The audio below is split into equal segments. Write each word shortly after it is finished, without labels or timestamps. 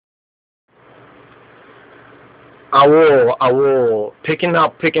I will picking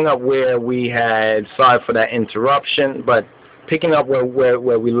up where we had. Sorry for that interruption, but picking up where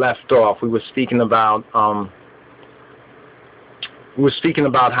we left off, we were speaking about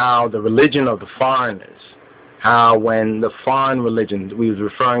how the religion of the foreigners, how when the foreign religion, we was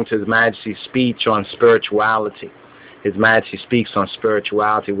referring to His Majesty's speech on spirituality. His Majesty speaks on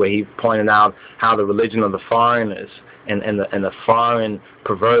spirituality, where he pointed out how the religion of the foreigners and the foreign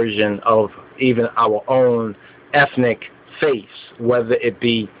perversion of even our own ethnic faiths, whether it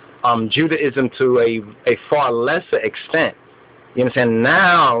be Judaism to a far lesser extent. You understand?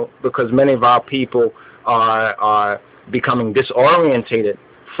 Now, because many of our people are becoming disorientated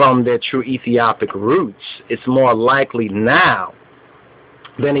from their true Ethiopic roots, it's more likely now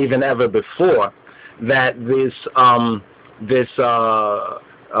than even ever before that this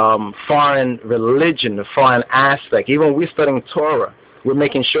foreign religion, the foreign aspect, even when we're studying Torah, we're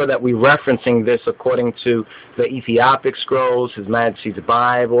making sure that we're referencing this according to the Ethiopic scrolls, His Majesty's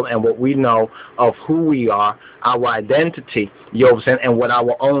Bible, and what we know of who we are, our identity, you understand, and what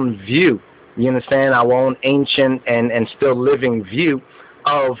our own view, you understand, our own ancient and still living view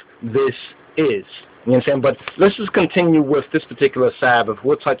of this is. You understand? But let's just continue with this particular Sabbath.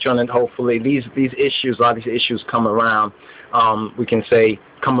 We'll touch on it hopefully. These issues come around, we can say,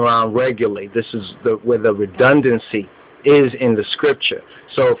 come around regularly. This is where the redundancy is in the scripture.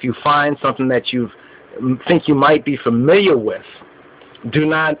 So if you find something that you think you might be familiar with, do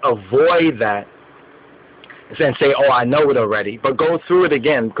not avoid that and say, oh, I know it already, but go through it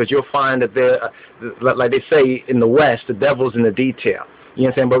again, because you'll find that there, like they say in the West, the devil's in the detail. You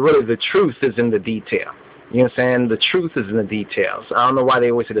understand? But really the truth is in the detail. You understand? The truth is in the details. I don't know why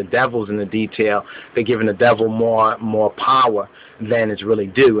they always say the devil's in the detail. They're giving the devil more power than it's really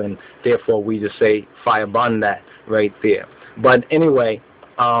due, and therefore we just say fire burn that right there. But anyway,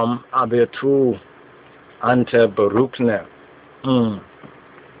 Abiatu Ante Barukne.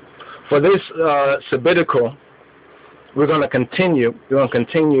 For this sabbatical, we're going to continue. We're going to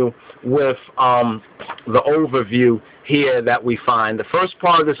continue with the overview here that we find. The first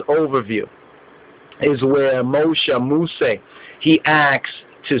part of this overview is where Mose, he asks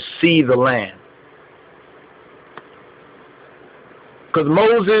to see the land. Because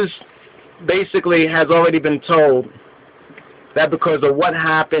Moses basically has already been told that because of what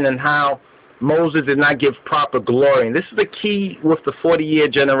happened and how Moses did not give proper glory. And this is the key with the 40-year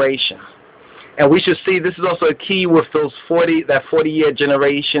generation. And we should see this is also a key with that 40-year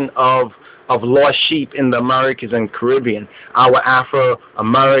generation of lost sheep in the Americas and Caribbean. Our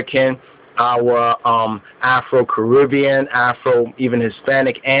Afro-American, our Afro-Caribbean, Afro, even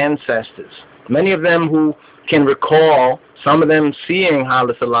Hispanic ancestors. Many of them who can recall, some of them seeing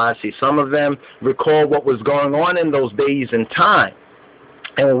Haile Selassie, some of them recall what was going on in those days and time.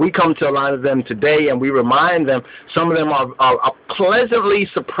 And when we come to a lot of them today and we remind them, some of them are pleasantly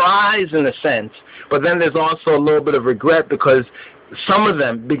surprised in a sense, but then there's also a little bit of regret, because some of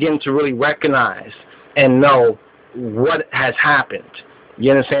them begin to really recognize and know what has happened.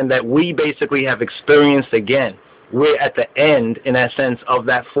 You understand? That we basically have experienced again. We're at the end, in that sense, of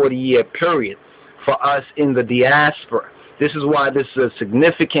that 40-year period for us in the diaspora. This is why this is a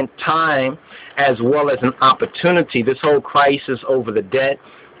significant time as well as an opportunity. This whole crisis over the debt,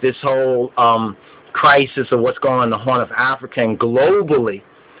 this whole crisis of what's going on in the Horn of Africa and globally,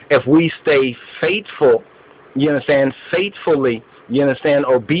 if we stay faithful, you understand, faithfully, you understand,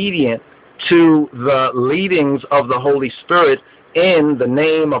 obedient to the leadings of the Holy Spirit in the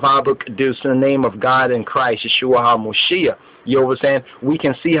name of Abba Kadus, in the name of God in Christ, Yeshua HaMoshiach, you understand, we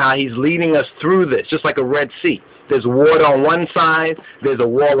can see how He's leading us through this, just like a Red Sea. There's water on one side, there's a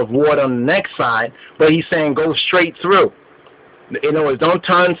wall of water on the next side, but He's saying go straight through. In other words, don't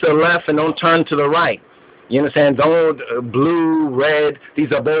turn to the left and don't turn to the right. You understand? Don't, blue, red,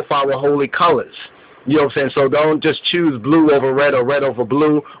 these are both our holy colors. You know what I'm saying? So don't just choose blue over red or red over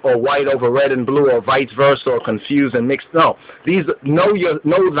blue or white over red and blue or vice versa or confuse and mix. No, these know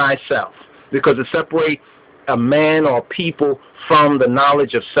thyself, because to separate a man or people from the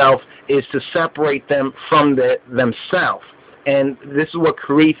knowledge of self is to separate them from themselves. And this is what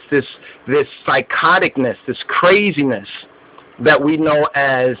creates this psychoticness, this craziness that we know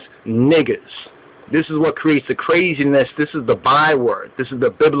as niggers. This is what creates the craziness. This is the byword. This is the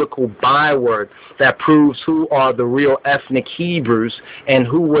biblical byword that proves who are the real ethnic Hebrews and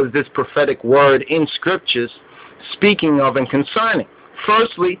who was this prophetic word in scriptures speaking of and concerning.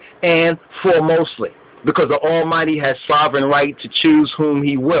 Firstly and foremostly, because the Almighty has sovereign right to choose whom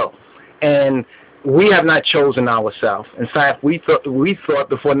He will. And we have not chosen ourselves. In fact, we thought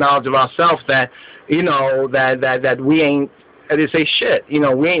before knowledge of ourselves that, you know, that we ain't they say, shit, you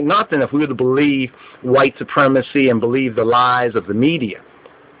know, we ain't nothing if we were to believe white supremacy and believe the lies of the media.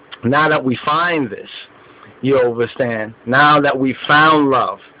 Now that we find this, you understand, now that we found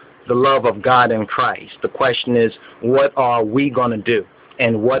love, the love of God in Christ, the question is, what are we going to do?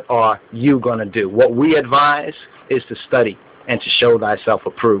 And what are you going to do? What we advise is to study and to show thyself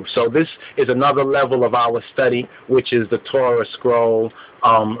approved. So this is another level of our study, which is the Torah scroll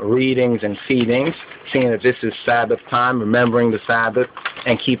readings and feedings, seeing that this is Sabbath time, remembering the Sabbath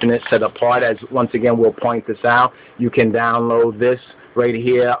and keeping it set apart. As once again, we'll point this out. You can download this right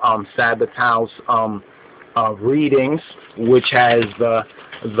here, Sabbath House readings, which has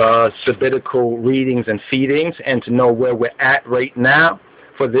the sabbatical readings and feedings, and to know where we're at right now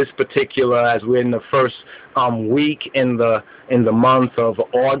for this particular, as we're in the first week in the month of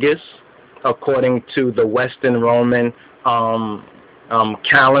August, according to the Western Roman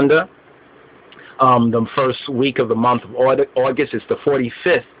calendar. The first week of the month of August is the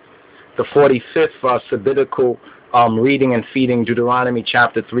 45th. The 45th sabbatical reading and feeding, Deuteronomy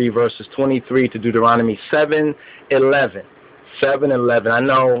chapter 3, verses 23 to Deuteronomy 7:11. 7:11. I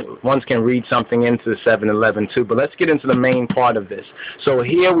know one can read something into the 7:11 too, but let's get into the main part of this. So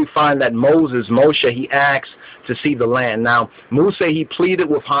here we find that Moshe, he asks to see the land. Now, Musa, he pleaded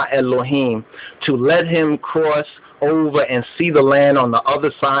with Ha-Elohim to let him cross over and see the land on the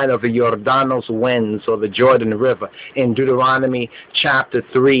other side of the Jordanos winds, or the Jordan River, in Deuteronomy chapter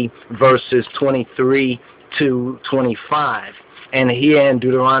 3, verses 23 to 25. And here in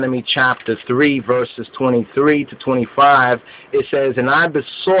Deuteronomy chapter 3, verses 23 to 25, it says, "And I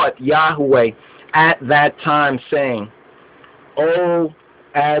besought Yahweh at that time, saying, O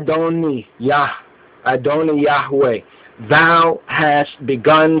Iadonis, Yahweh, thou hast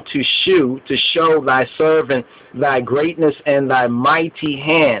begun to show thy servant thy greatness and thy mighty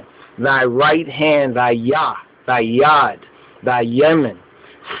hand, thy right hand, thy thy Yad, thy Yemen.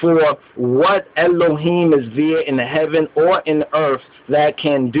 For what Elohim is there in heaven or in earth that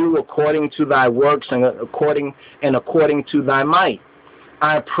can do according to thy works and according to thy might?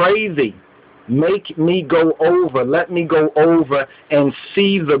 I pray thee, make me go over, let me go over and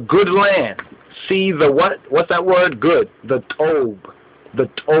see the good land." See the what? What's that word? Good. The Tob. The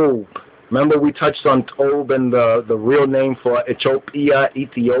Tob. Remember we touched on Tob and the real name for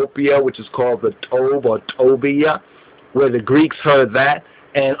Ethiopia, which is called the Tob or Tobia, where the Greeks heard that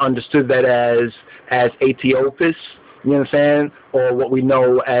and understood that as Ethiopis, you understand, or what we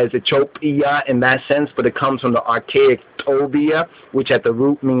know as Ethiopia in that sense, but it comes from the archaic Tobia, which at the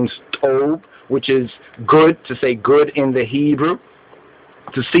root means Tob, which is good, to say good in the Hebrew.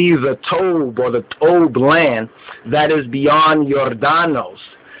 To see the Tob or the Tob land that is beyond Jordanos,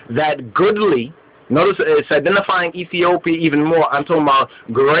 that goodly. Notice it's identifying Ethiopia even more. I'm talking about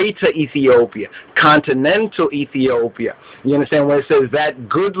greater Ethiopia, continental Ethiopia. You understand when it says that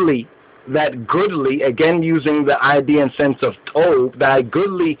goodly, again using the idea and sense of Tob, that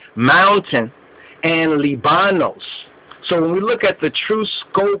goodly mountain and Libanos. So when we look at the true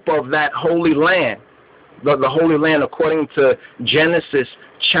scope of that holy land, the holy land according to Genesis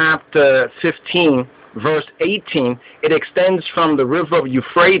chapter 15, verse 18, it extends from the river of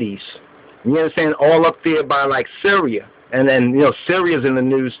Euphrates, you understand, all up there by like Syria. And then, you know, Syria's in the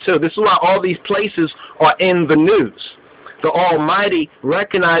news too. This is why all these places are in the news. The Almighty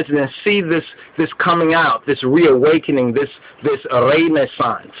recognizes and see this coming out, this reawakening, this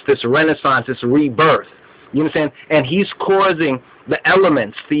renaissance, this rebirth. You understand? And He's causing the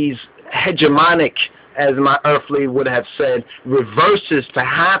elements, these hegemonic, as my earthly would have said, reverses to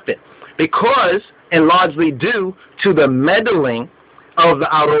happen, because, and largely due to the meddling of the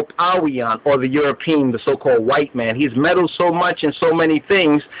European, or the European, the so-called white man. He's meddled so much in so many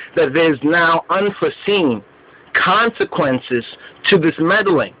things that there's now unforeseen consequences to this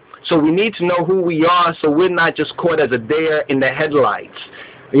meddling. So we need to know who we are, so we're not just caught as a deer in the headlights,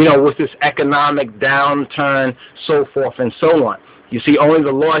 you know, with this economic downturn, so forth and so on. You see, only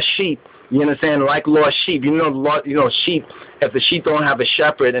the lost sheep, you understand, like lost sheep. Sheep, if the sheep don't have a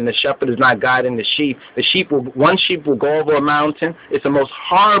shepherd and the shepherd is not guiding the sheep, one sheep will go over a mountain. It's the most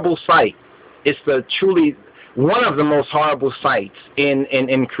horrible sight. It's truly one of the most horrible sights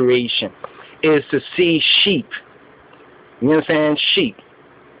in creation, is to see sheep, you understand, sheep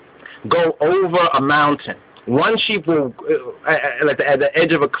go over a mountain. One sheep will, at the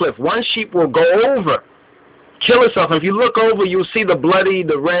edge of a cliff, one sheep will go over, kill itself. And if you look over, you'll see the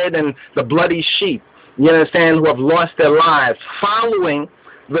red and the bloody sheep, you understand, who have lost their lives following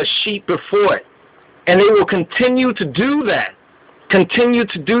the sheep before it. And they will continue to do that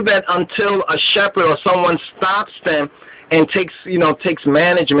until a shepherd or someone stops them and takes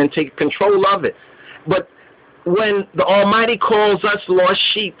management, takes control of it. But when the Almighty calls us lost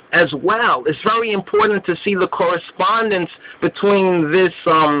sheep as well, it's very important to see the correspondence between this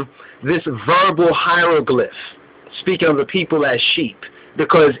this verbal hieroglyph, speaking of the people as sheep,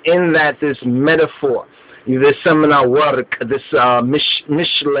 because in that this metaphor, this seminar work, this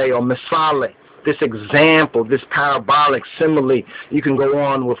mishle or misale, this example, this parabolic simile, you can go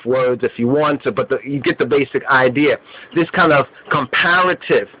on with words if you want to, but you get the basic idea. This kind of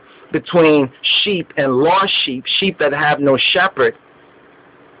comparative between sheep and lost sheep, sheep that have no shepherd,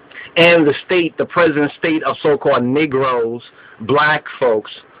 and the state, the present state of so-called Negroes, black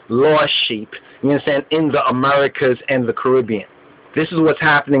folks, lost sheep, you understand, in the Americas and the Caribbean. This is what's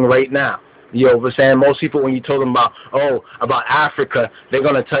happening right now. You understand? Most people, when you told them about, about Africa, they're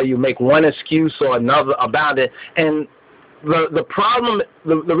going to tell you, make one excuse or another about it. And the problem,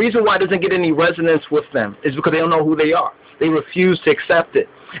 the reason why it doesn't get any resonance with them is because they don't know who they are. They refuse to accept it.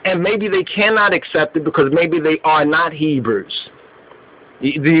 And maybe they cannot accept it because maybe they are not Hebrews. Do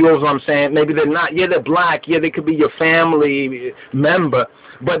you know what I'm saying? Maybe they're not. Yeah, they're black. Yeah, they could be your family member.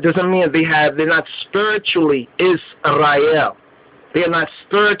 But doesn't mean they're not spiritually Israel. They're not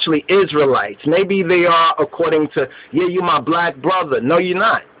spiritually Israelites. Maybe they are according to, yeah, you're my black brother. No, you're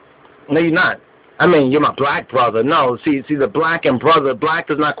not. No, you're not. I mean, you're my black brother. No, see, the black and brother, black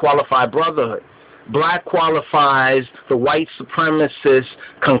does not qualify brotherhood. Black qualifies the white supremacist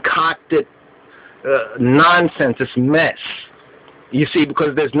concocted nonsense, this mess. You see,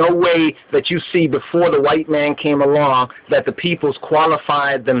 because there's no way that you see before the white man came along that the peoples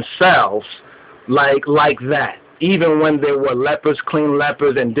qualified themselves like that. Even when there were lepers, clean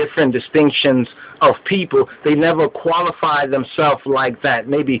lepers, and different distinctions of people, they never qualified themselves like that.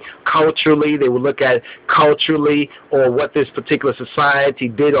 Maybe culturally, they would look at culturally or what this particular society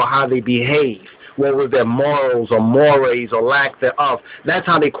did or how they behaved. What was their morals or mores or lack thereof. That's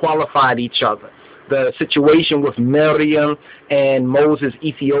how they qualified each other. The situation with Miriam and Moses'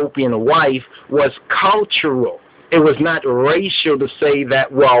 Ethiopian wife was cultural. It was not racial to say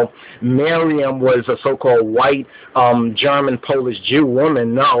that, well, Miriam was a so-called white German Polish Jew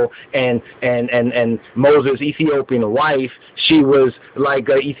woman. No, and Moses' Ethiopian wife, she was like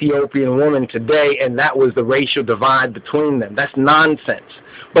an Ethiopian woman today, and that was the racial divide between them. That's nonsense.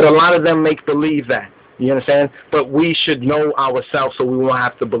 But a lot of them make believe that. You understand? But we should know ourselves so we won't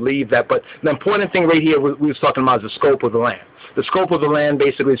have to believe that. But the important thing right here we was talking about is the scope of the land. The scope of the land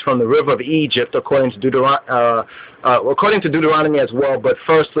basically is from the river of Egypt, according to Deuteronomy as well, but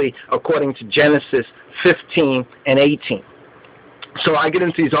firstly, according to Genesis 15 and 18. So I get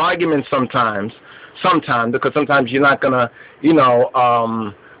into these arguments sometimes, because sometimes you're not going to,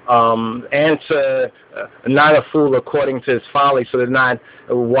 answer not a fool according to his folly, so they're not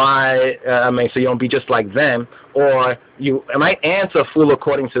why, so you don't be just like them, or you might answer a fool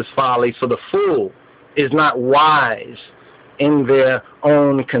according to his folly, so the fool is not wise in their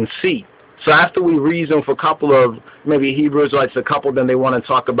own conceit. So after we reason for a couple of maybe Hebrews, like a couple, then they want to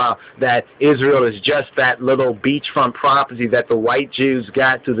talk about that Israel is just that little beachfront property that the white Jews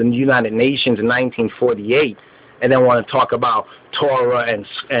got to the United Nations in 1948, and then want to talk about Torah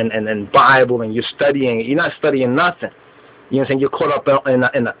and Bible, and you're studying. You're not studying nothing. You know what I'm saying? You're caught up in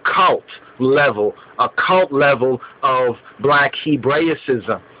a cult level of black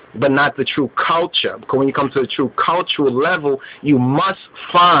Hebraicism, but not the true culture. Because when you come to the true cultural level, you must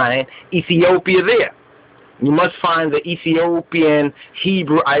find Ethiopia there. You must find the Ethiopian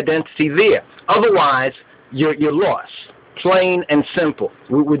Hebrew identity there. Otherwise, you're lost. Plain and simple.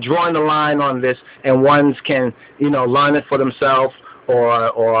 We're drawing the line on this, and ones can, learn it for themselves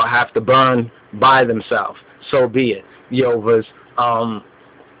or have to burn by themselves. So be it. Yovas,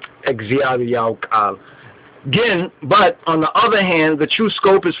 again, but on the other hand, the true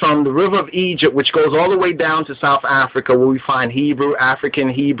scope is from the river of Egypt, which goes all the way down to South Africa, where we find African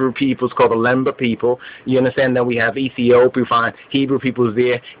Hebrew peoples called the Lemba people. You understand? Then we have Ethiopia, we find Hebrew peoples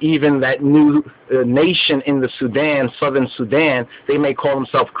there. Even that new nation in the Sudan, southern Sudan, they may call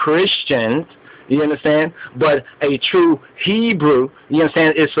themselves Christians. You understand? But a true Hebrew, you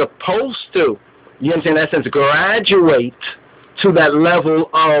understand, is supposed to, you understand, in essence, graduate to that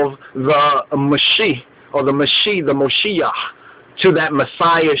level of the Mashiach, or the Moshiach, to that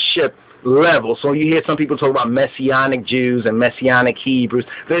messiahship level. So you hear some people talk about Messianic Jews and Messianic Hebrews.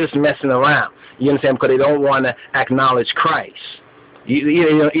 They're just messing around. You understand? Because they don't want to acknowledge Christ.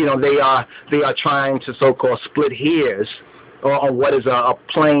 They are trying to so-called split hairs on what is a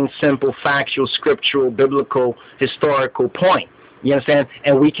plain, simple, factual, scriptural, biblical, historical point. You understand?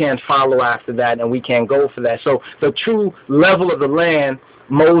 And we can't follow after that, and we can't go for that. So the true level of the land,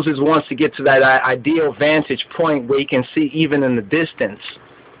 Moses wants to get to that ideal vantage point where he can see even in the distance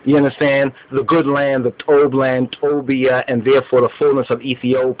You understand? The good land, the Tob land, Tobia, and therefore the fullness of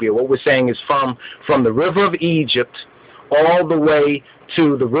Ethiopia. What we're saying is from the river of Egypt all the way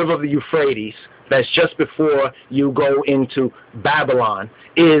to the river of the Euphrates, that's just before you go into Babylon,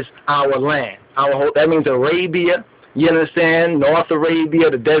 is our land. That means Arabia, you understand? North Arabia,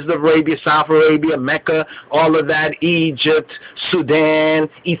 the desert of Arabia, South Arabia, Mecca, all of that, Egypt, Sudan,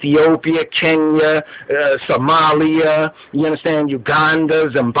 Ethiopia, Kenya, Somalia, you understand? Uganda,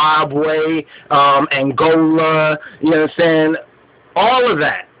 Zimbabwe, Angola, you understand? All of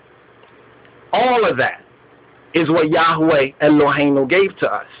that is what Yahweh Eloheinu gave to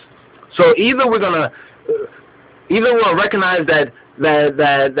us. So either we're gonna recognize that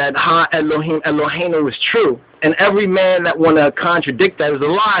Ha Eloheinu is true, and every man that want to contradict that is a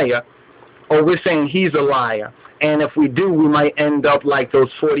liar, or we're saying he's a liar. And if we do, we might end up like those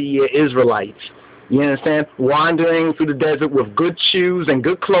 40-year Israelites. You understand? Wandering through the desert with good shoes and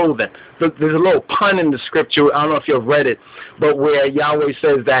good clothing. There's a little pun in the scripture, I don't know if you've read it, but where Yahweh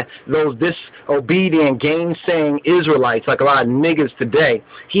says that those disobedient, gainsaying Israelites, like a lot of niggas today,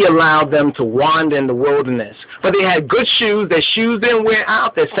 he allowed them to wander in the wilderness. But they had good shoes. Their shoes didn't wear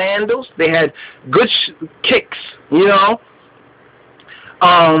out. Their sandals. They had good kicks, you know.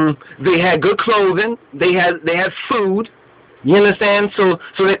 They had good clothing. They had food. You understand? So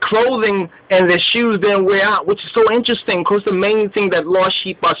their clothing and their shoes didn't wear out, which is so interesting because the main thing that lost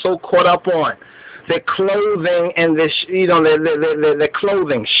sheep are so caught up on, their clothing and their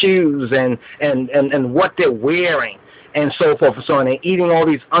clothing, shoes and what they're wearing and so forth and so on. They're eating all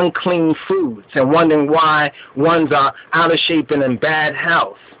these unclean foods and wondering why ones are out of shape and in bad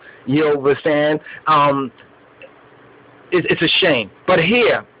health. You understand? It's a shame. But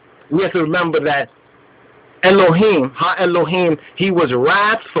here, we have to remember that Elohim, Ha Elohim, he was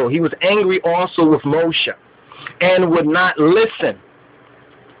wrathful. He was angry also with Moshe and would not listen,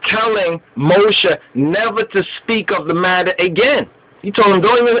 telling Moshe never to speak of the matter again. He told him,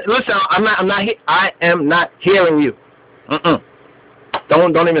 don't even listen. I am not hearing you.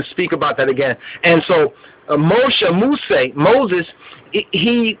 Don't even speak about that again. And so Moses,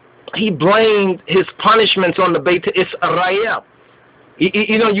 he blamed his punishments on the Beit Israel.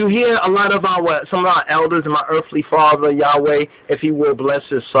 You know, you hear a lot of some of our elders and my earthly father, Yahweh, if he will bless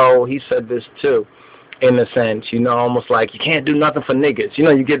his soul, he said this too, in a sense, you know, almost like you can't do nothing for niggas. You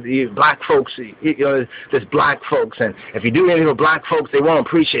know, you get black folks, you know, there's black folks, and if you do anything for black folks, they won't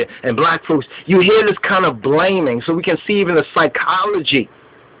appreciate it. And black folks, you hear this kind of blaming, so we can see even the psychology.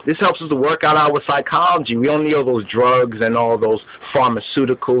 This helps us to work out our psychology. We don't need all those drugs and all those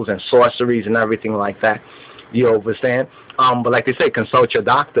pharmaceuticals and sorceries and everything like that. You understand? But like they say, consult your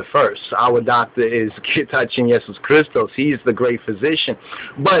doctor first. Our doctor is touching Jesus Christos. He's the great physician.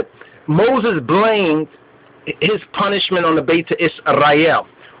 But Moses blamed his punishment on the Beit Israel.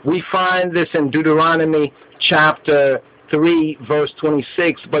 We find this in Deuteronomy chapter 3, verse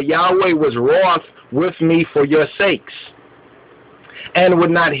 26. But Yahweh was wroth with me for your sakes, and would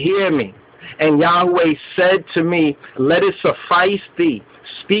not hear me. And Yahweh said to me, let it suffice thee.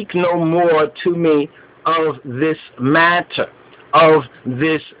 Speak no more to me of this matter.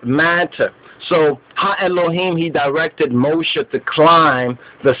 So Ha Elohim, he directed Moshe to climb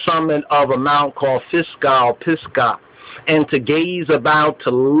the summit of a mount called Pisgah, and to gaze about, to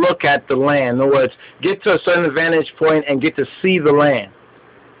look at the land. In other words, get to a certain vantage point and get to see the land.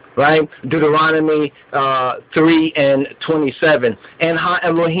 Right? Deuteronomy 3 and 27. And Ha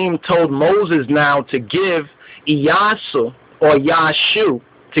Elohim told Moses now to give Iyasu, or Yashu,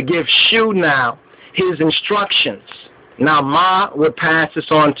 to give Shu now his instructions. Now Ma would pass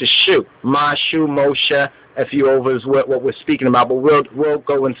this on to Shu. Ma, Shu, Moshe, Ethio is what we're speaking about, but we'll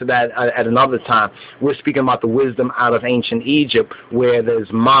go into that at another time. We're speaking about the wisdom out of ancient Egypt, where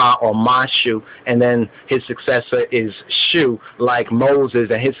there's Ma or Mashu, and then his successor is Shu, like Moses,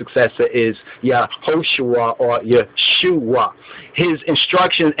 and his successor is Yehoshua or Yeshua. His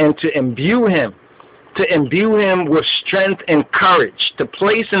instructions, and to imbue him with strength and courage, to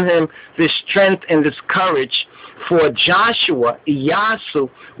place in him this strength and this courage. For Joshua, Iyasu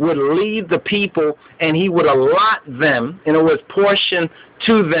would lead the people, and he would allot them, in other words, portion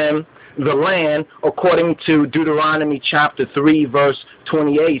to them the land, according to Deuteronomy chapter 3, verse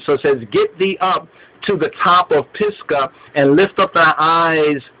 28. So it says, get thee up to the top of Pisgah, and lift up thy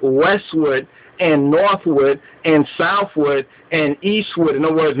eyes westward, and northward, and southward, and eastward. In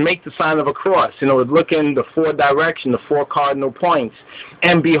other words, make the sign of a cross. You know, look in the four directions, the four cardinal points.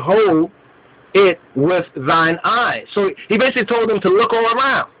 And behold it with thine eyes. So he basically told them to look all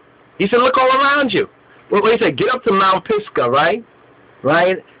around. He said, look all around you. Well, he said, get up to Mount Pisgah, right?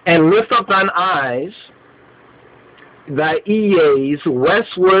 And lift up thine eyes. thy ears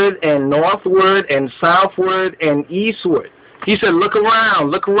westward and northward and southward and eastward. He said, look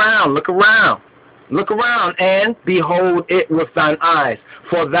around, look around, look around. Look around and behold it with thine eyes.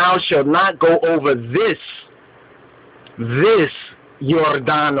 For thou shalt not go over this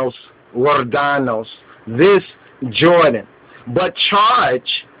Jordanos, this Jordan, but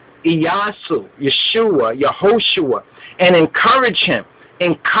charge Iyasu, Yehoshua, and encourage him,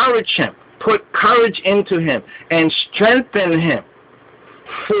 put courage into him, and strengthen him.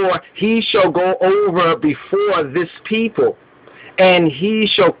 For he shall go over before this people, and he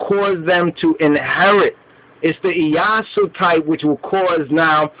shall cause them to inherit. It's the Iyasu type which will cause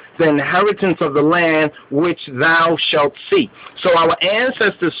now the inheritance of the land which thou shalt see. So our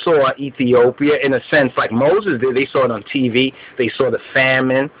ancestors saw Ethiopia in a sense like Moses did. They saw it on TV. They saw the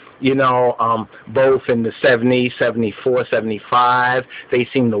famine, both in the 70s, 74, 75. They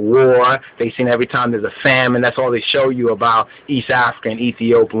seen the war. They seen every time there's a famine. That's all they show you about East Africa and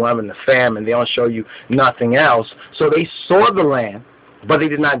Ethiopia, when the famine. They don't show you nothing else. So they saw the land, but they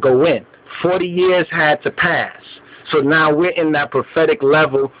did not go in. 40 years had to pass. So now we're in that prophetic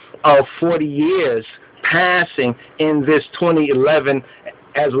level of 40 years passing in this 2011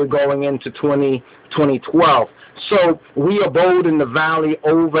 as we're going into 2012. So we abode in the valley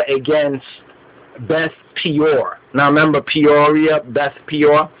over against Beth Peor. Now remember Peoria, Beth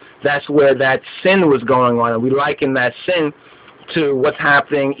Peor? That's where that sin was going on. And we liken that sin to what's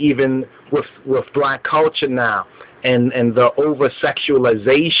happening even with black culture now and the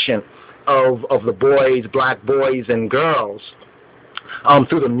over-sexualization of the boys, black boys and girls,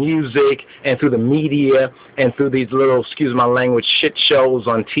 through the music and through the media and through these little, excuse my language, shit shows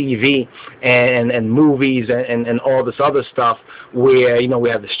on TV and movies and all this other stuff where, we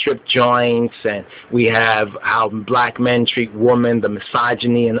have the strip joints and we have how black men treat women, the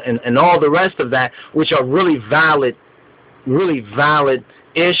misogyny and all the rest of that, which are really valid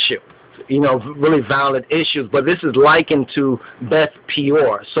issues. Really valid issues, but this is likened to Beth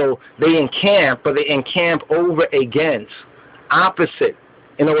Peor. So they encamp, but they encamp over against, opposite.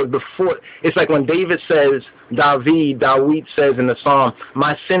 Before, it's like when David says, Dawid says in the Psalm,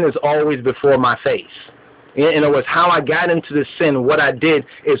 my sin is always before my face. In other words, how I got into this sin, what I did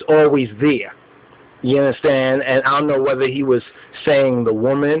is always there. You understand? And I don't know whether he was saying the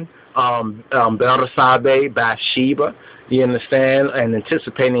woman, Bathsheba, you understand, and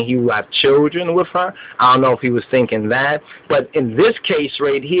anticipating he would have children with her. I don't know if he was thinking that. But in this case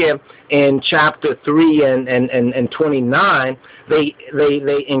right here, in chapter 3 and 29, they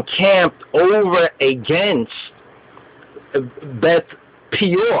encamped over against Beth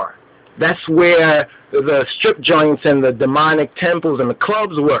Peor. That's where the strip joints and the demonic temples and the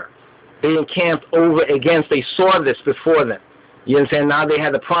clubs were. They encamped over against, they saw this before them. You understand? Now they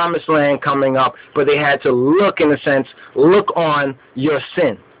had the promised land coming up, but they had to look, in a sense, look on your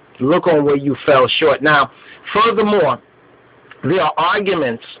sin. Look on where you fell short. Now, furthermore, there are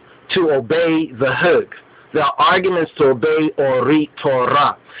arguments to obey the Hug. There are arguments to obey Orit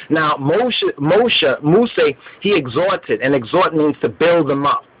Torah. Now, Mose, he exhorted, and exhort means to build them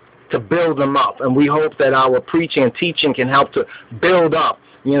up. To build them up. And we hope that our preaching and teaching can help to build up,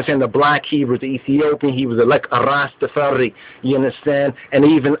 you understand, the black Hebrews, the Ethiopian Hebrews, like RASTAFARI, you understand, and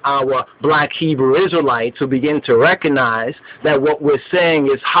even our black Hebrew Israelites who begin to recognize that what we're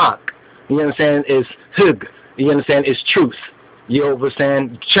saying is haq, you understand, is hug, you understand, is truth. You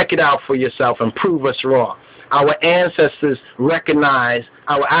understand? Check it out for yourself and prove us wrong. Our ancestors recognize,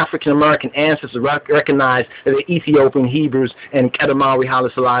 our African American ancestors recognize that the Ethiopian Hebrews and Kedamawi Haile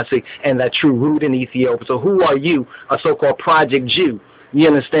Selassie and that true root in Ethiopia. So who are you, a so-called project Jew? You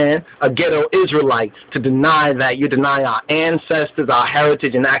understand? A ghetto Israelite, to deny that. You deny our ancestors, our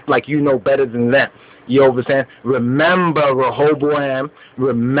heritage, and act like you know better than them. You understand? Remember Rehoboam.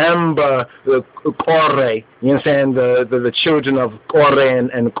 Remember Kore. You understand? The children of Kore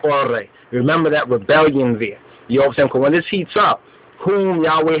and Kore. Remember that rebellion there. You understand? Because when this heats up, whom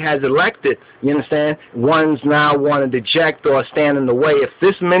Yahweh has elected, you understand, ones now want to deject or stand in the way. If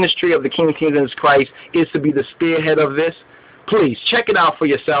this ministry of the King of Kings and Christ is to be the spearhead of this, please check it out for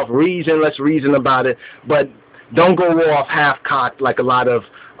yourself. Let's reason about it. But don't go off half-cocked like a lot of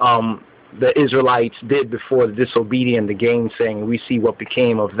the Israelites did before the disobedient, the gainsaying. We see what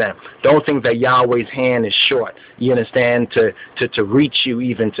became of them. Don't think that Yahweh's hand is short, you understand, to reach you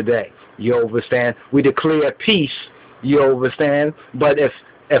even today. You understand? We declare peace, you understand? But if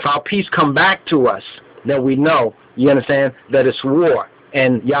our peace come back to us, then we know, you understand, that it's war.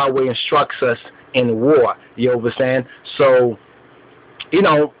 And Yahweh instructs us in war, you understand? So you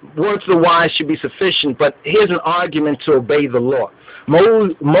know, words of the wise should be sufficient, but here's an argument to obey the law.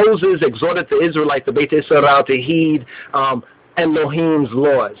 Moses exhorted the Israelites, the Beit Israel, to heed Elohim's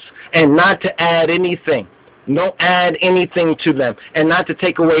laws and not to add anything. Don't add anything to them, and not to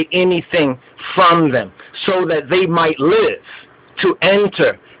take away anything from them, so that they might live to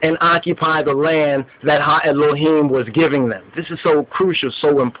enter and occupy the land that Ha Elohim was giving them. This is so crucial,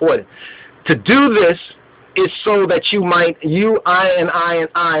 so important. To do this is so that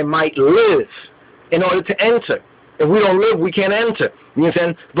I might live in order to enter. If we don't live, we can't enter. You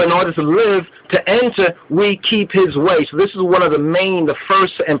understand? But in order to live, to enter, we keep his way. So this is one of the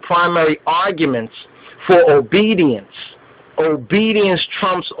first and primary arguments for obedience. Obedience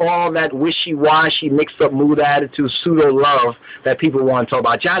trumps all that wishy-washy, mixed-up mood attitude, pseudo-love that people want to talk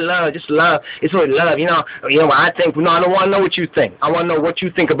about. I love, just love. It's only love. You know. I think. No, I don't want to know what you think. I want to know what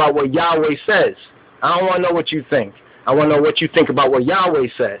you think about what Yahweh says. I don't want to know what you think. I want to know what you think about what Yahweh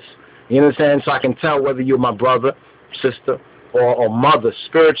says. You understand? So I can tell whether you're my brother, sister, or mother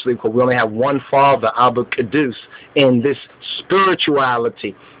spiritually, because we only have one Father, Abba Kadus, in this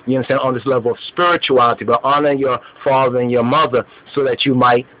spirituality. You understand? On this level of spirituality, but honor your father and your mother so that you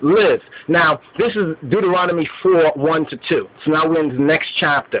might live. Now, this is Deuteronomy 4, 1-2. So now we're in the next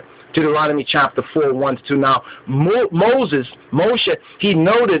chapter, Deuteronomy chapter 4, 1-2. Now, Moshe, he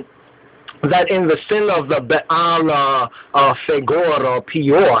noted that in the sin of the Baal Fegor or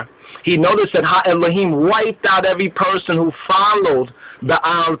Peor, he noticed that Ha Elohim wiped out every person who followed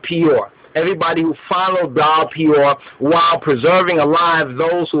Baal Peor. Everybody who followed Baal Peor while preserving alive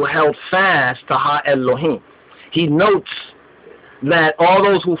those who held fast to Ha Elohim. He notes that all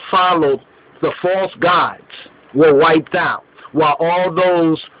those who followed the false gods were wiped out, while all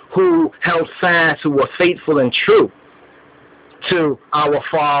those who held fast, who were faithful and true to our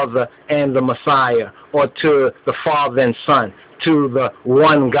Father and the Messiah, or to the Father and Son, to the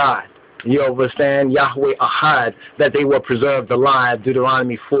one God. You understand? Yahweh Ahad, that they were preserved alive,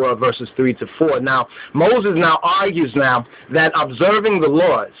 Deuteronomy 4, verses 3-4. Now, Moses now argues now that observing the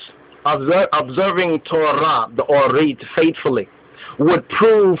laws, observing Torah, the Orit, faithfully, would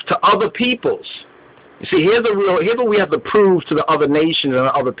prove to other peoples. You see, here's what we have to prove to the other nations and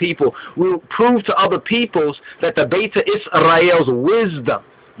the other people. We'll prove to other peoples that the Beta Israel's wisdom,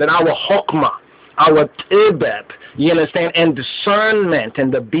 that our Chokmah, our Tibeb, you understand, and discernment,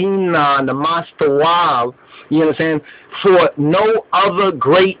 and the Bina, and the Mastawal, you understand, for no other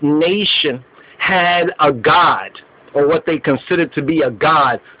great nation had a God, or what they considered to be a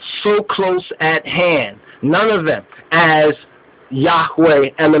God, so close at hand, none of them, as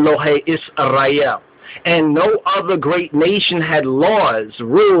Yahweh Elohei Israel. And no other great nation had laws,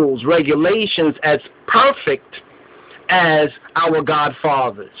 rules, regulations as perfect as our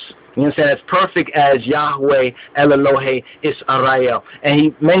Godfathers. You understand? As perfect as Yahweh Elohei Israel. And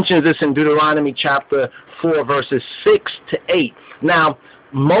he mentions this in Deuteronomy chapter 4, verses 6-8. Now,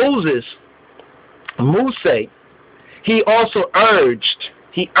 Mose, he also urged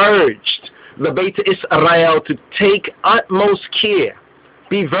the Beta Israel to take utmost care.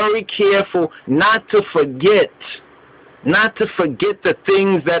 Be very careful not to forget the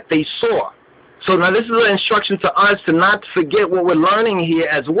things that they saw. So now this is an instruction to us to not forget what we're learning here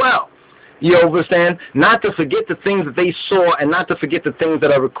as well. You understand? Not to forget the things that they saw, and not to forget the things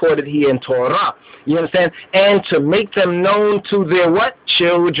that are recorded here in Torah. You understand? And to make them known to their what?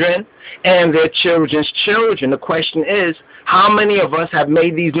 Children and their children's children. The question is, how many of us have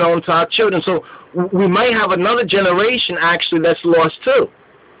made these known to our children? So we might have another generation actually that's lost too.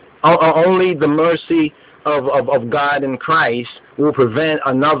 Only the mercy of God in Christ will prevent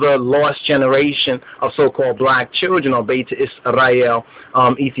another lost generation of so-called black children, or Beta Israel,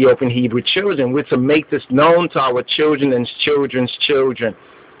 Ethiopian Hebrew children. We're to make this known to our children and children's children.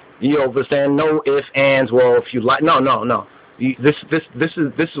 You understand? No ifs, ands, well, if you like. No. This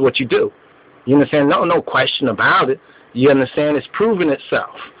is what you do. You understand? No question about it. You understand? It's proven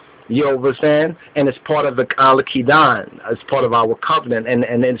itself. You understand? And it's part of the Al-Qidan. It's part of our covenant. And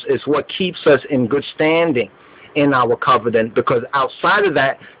it's what keeps us in good standing in our covenant. Because outside of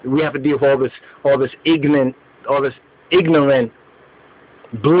that, we have to deal with all this ignorant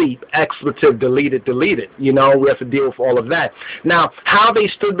bleep, expletive, deleted. You know, we have to deal with all of that. Now, how they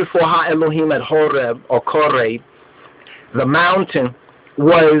stood before Ha Elohim at Horeb, or Koreb, the mountain,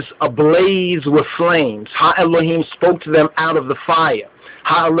 was ablaze with flames. Ha Elohim spoke to them out of the fire.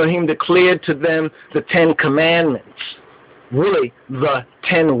 Ha Elohim declared to them the 10 commandments. Really, the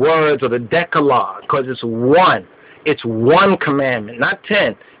 10 words, or the Decalogue, because it's one. It's one commandment, not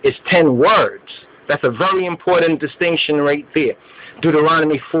 10. It's 10 words. That's a very important distinction right there.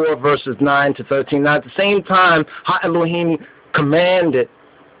 Deuteronomy 4, verses 9-13. Now, at the same time, Ha Elohim commanded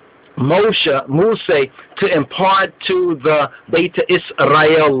Mose to impart to the Beit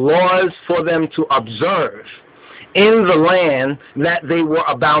Israel laws for them to observe in the land that they were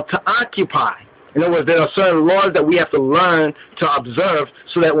about to occupy. In other words, there are certain laws that we have to learn to observe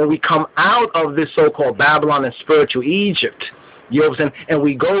so that when we come out of this so-called Babylon and spiritual Egypt, you know what I'm saying, and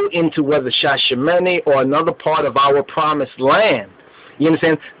we go into whether shashemane or another part of our promised land, you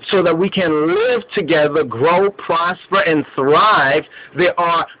understand, so that we can live together, grow, prosper, and thrive, there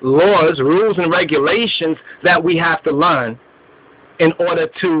are laws, rules, and regulations that we have to learn in order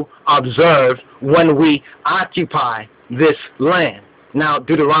to observe when we occupy this land. Now,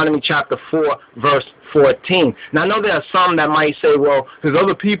 Deuteronomy chapter 4, verse 14. Now, I know there are some that might say, well, there's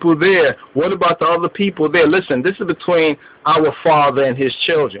other people there. What about the other people there? Listen, this is between our Father and His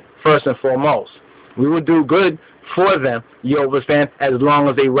children, first and foremost. We will do good for them, you understand, as long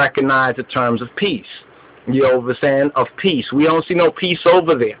as they recognize the terms of peace. You understand, of peace. We don't see no peace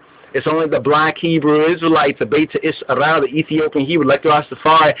over there. It's only the black Hebrew Israelites, the Beit Israel, the Ethiopian Hebrew, like the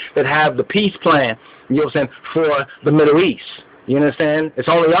RASTAFARI, that have the peace plan, you understand, for the Middle East. You understand? It's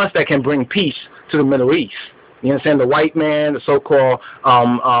only us that can bring peace to the Middle East. You understand? The white man, the so-called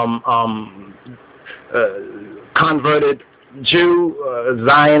converted Jew,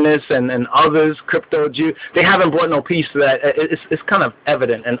 Zionists, and others, crypto Jew, they haven't brought no peace to that. It's kind of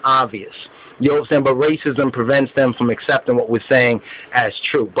evident and obvious. You know what I'm saying? But racism prevents them from accepting what we're saying as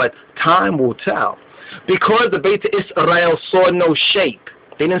true. But time will tell. Because the Beit Israel saw no shape,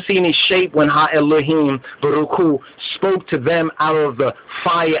 they didn't see any shape when Ha-Elohim Baruch Hu spoke to them out of the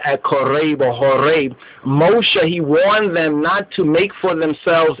fire at Koreb or Horeb. Moshe, he warned them not to make for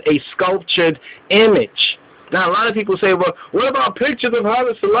themselves a sculptured image. Now, a lot of people say, well, what about pictures of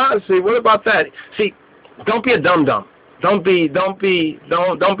Haile Selassie? What about that? See, don't be a dum-dum. Don't be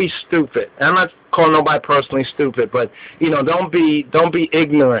stupid. And I'm not calling nobody personally stupid, but, you know, don't be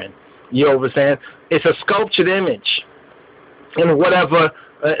ignorant. You understand? It's a sculptured image in whatever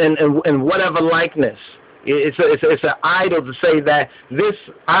in whatever likeness. It's an idol to say that this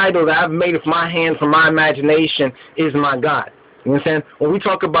idol that I've made with my hand from my imagination is my God. You understand? When we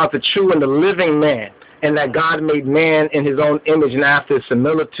talk about the true and the living man, and that God made man in His own image and after His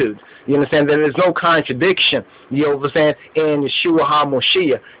similitude, you understand? There is no contradiction, you understand, in Yeshua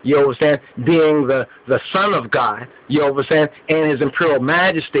HaMoshiach, you understand, being the Son of God, you understand, and His imperial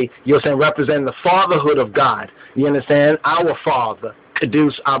majesty, you understand, representing the fatherhood of God, you understand, our Father,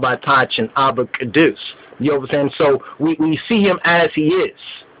 Kedus Abba Tachin, Abba Kedus, you understand? So we see Him as He is,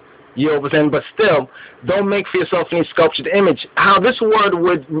 you understand, but still, don't make for yourself any sculptured image. How this word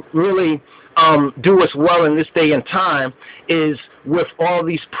would really do us well in this day and time is with all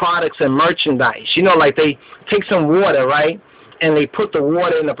these products and merchandise. You know, like they take some water, right, and they put the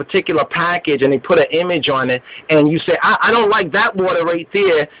water in a particular package and they put an image on it, and you say, I don't like that water right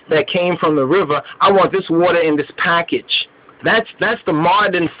there that came from the river. I want this water in this package. That's the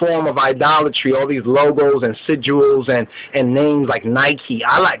modern form of idolatry, all these logos and sigils and names like Nike.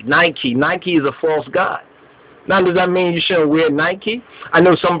 I like Nike. Nike is a false god. Now, does that mean you shouldn't wear Nike? I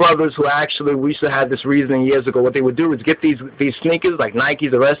know some brothers who actually, we used to have this reasoning years ago. What they would do is get these sneakers, like Nikes,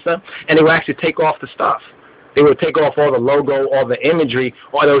 the rest of them, and they would actually take off the stuff. They would take off all the logo, all the imagery,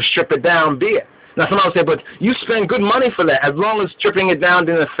 or they would strip it down bare. Now, somebody will say, but you spend good money for that. As long as stripping it down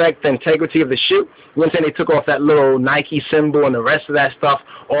didn't affect the integrity of the shoe. You understand? They took off that little Nike symbol and the rest of that stuff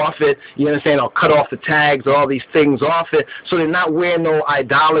off it. You understand? Or cut off the tags, all these things off it. So they're not wearing no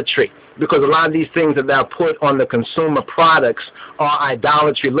idolatry. Because a lot of these things that are put on the consumer products are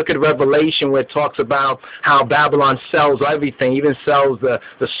idolatry. Look at Revelation where it talks about how Babylon sells everything, even sells the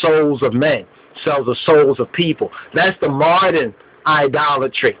souls of men, sells the souls of people. That's the modern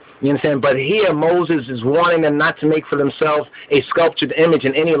idolatry. You understand? But here Moses is warning them not to make for themselves a sculptured image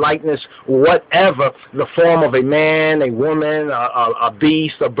in any likeness, whatever the form of a man, a woman, a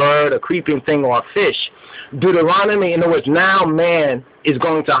beast, a bird, a creeping thing, or a fish. Deuteronomy, in other words, now man is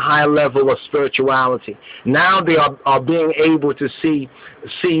going to a high level of spirituality. Now they are being able to see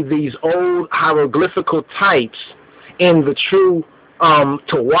these old hieroglyphical types in the true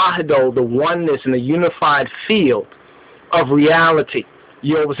Tawahado, the oneness and the unified field of reality.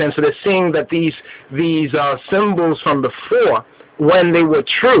 You understand? So they're seeing that these symbols from before, when they were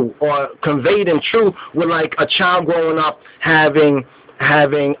true or conveyed in true, were like a child growing up having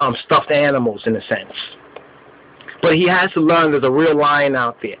stuffed animals in a sense. But he has to learn there's a real lion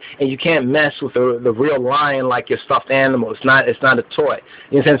out there, and you can't mess with the real lion like your stuffed animal. It's not a toy.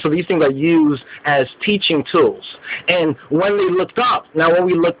 You understand? So these things are used as teaching tools. And when they looked up, now when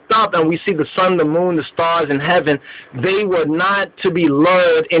we looked up and we see the sun, the moon, the stars in heaven, they were not to be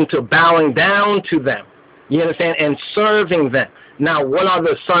lured into bowing down to them. You understand? And serving them. Now, what are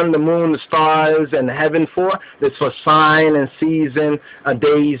the sun, the moon, the stars, and the heaven for? It's for sign and season,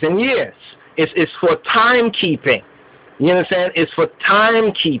 days and years. It's for timekeeping. You understand? It's for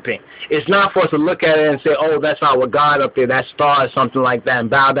timekeeping. It's not for us to look at it and say, oh, that's our God up there, that star, or something like that, and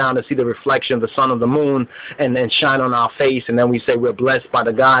bow down to see the reflection of the sun or the moon and then shine on our face, and then we say we're blessed by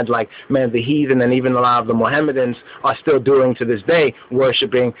the God, like, man, the heathen and even a lot of the Mohammedans are still doing to this day,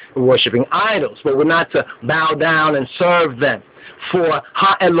 worshiping idols. But we're not to bow down and serve them. For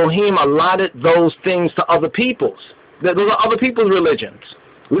Ha Elohim allotted those things to other peoples. Those are other people's religions.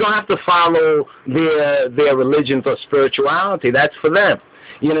 We don't have to follow their religions or spirituality. That's for them.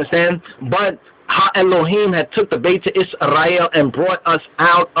 You understand? But Ha Elohim had took the Beit Israel and brought us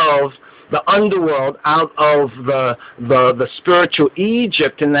out of the underworld, out of the spiritual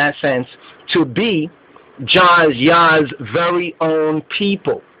Egypt in that sense, to be Yah's very own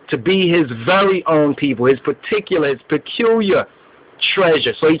people, to be his very own people, his peculiar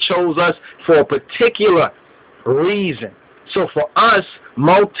treasure. So he chose us for a particular reason. So for us,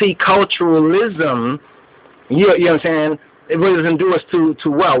 multiculturalism, you know what I'm saying, it really doesn't do us too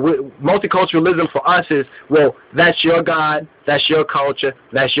well. Multiculturalism for us is, well, that's your God, that's your culture,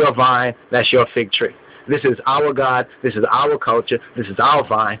 that's your vine, that's your fig tree. This is our God, this is our culture, this is our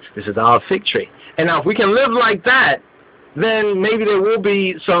vine, this is our fig tree. And now if we can live like that, then maybe there will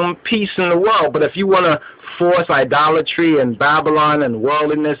be some peace in the world. But if you want to force idolatry and Babylon and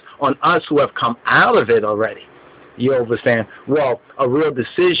worldliness on us who have come out of it already, you understand? Well, a real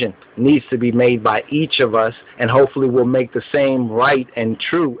decision needs to be made by each of us, and hopefully we'll make the same right and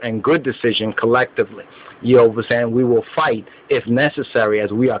true and good decision collectively. You understand? We will fight if necessary,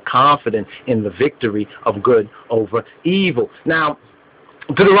 as we are confident in the victory of good over evil. Now,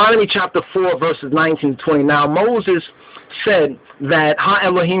 Deuteronomy chapter 4, verses 19 to 20. Now, Moses said that Ha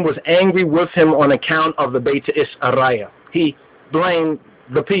Elohim was angry with him on account of the Beit Israel. He blamed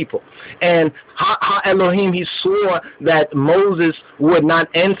the people. And Ha Elohim, he swore that Moses would not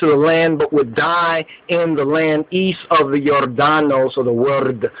enter the land, but would die in the land east of the Jordanos, or the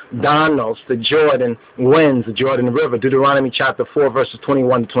word Danos, the Jordan winds, the Jordan River. Deuteronomy chapter 4, verses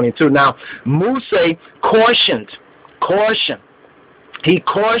 21 to 22. Now, Moses cautioned. He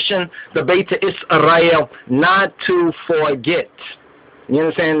cautioned the Beit Israel not to forget. You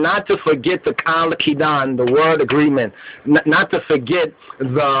understand? Not to forget the Kal Kidan, the word agreement. Not to forget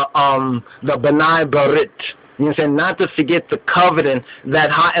the Benai Barit. You understand? Not to forget the covenant that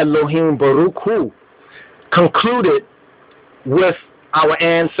Ha Elohim Baruch Hu concluded with our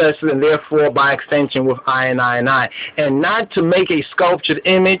ancestors, and therefore by extension with I. And not to make a sculptured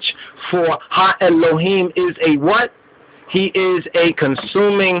image, for Ha Elohim is a what? He is a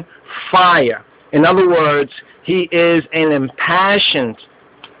consuming fire. In other words, he is an impassioned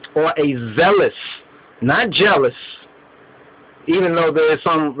or a zealous, not jealous, even though there is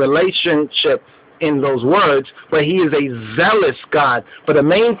some relationship in those words, but he is a zealous God. But the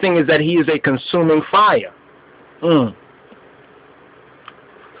main thing is that he is a consuming fire. So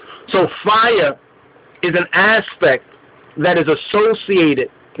fire is an aspect that is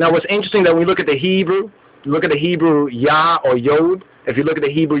associated. Now what's interesting that when we look at the Hebrew, Yah or Yod, if you look at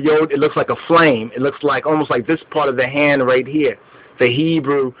the Hebrew Yod, it looks like a flame. It looks like almost like this part of the hand right here. The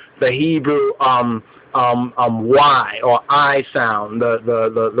Hebrew Y or I sound,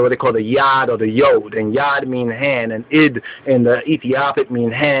 the what they call the Yad or the Yod, and Yad mean hand, and Id in the Ethiopic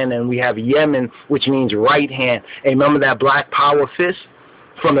mean hand, and we have Yemen, which means right hand. And remember that Black Power fist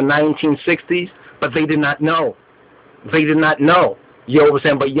from the 1960s? But they did not know. They did not know. You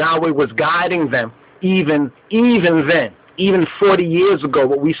understand? But Yahweh was guiding them even then. Even 40 years ago,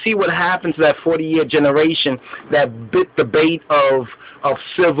 but we see what happened to that 40-year generation that bit the bait of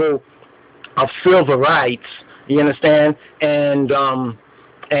civil rights, you understand, and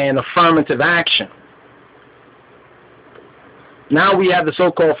affirmative action. Now we have the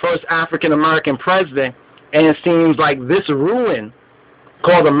so-called first African American president, and it seems like this ruin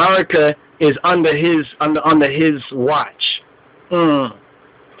called America is under his watch.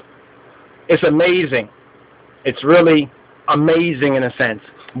 It's amazing. It's really amazing in a sense.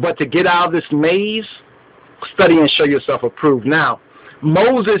 But to get out of this maze, study and show yourself approved. Now,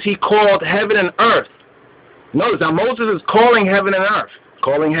 Moses, he called heaven and earth. Notice, now Moses is calling heaven and earth.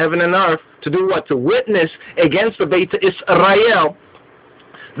 Calling heaven and earth to do what? To witness against the Beit Israel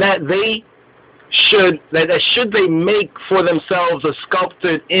that should they make for themselves a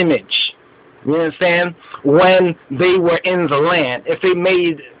sculptured image. You understand? When they were in the land, if they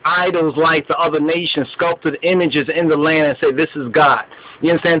made idols like the other nations, sculpted images in the land and say, this is God,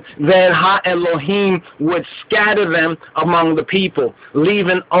 you understand? Then Ha-Elohim would scatter them among the people,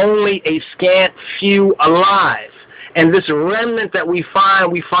 leaving only a scant few alive. And this remnant that we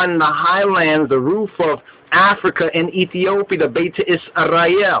find in the highlands, the roof of Africa and Ethiopia, the Beit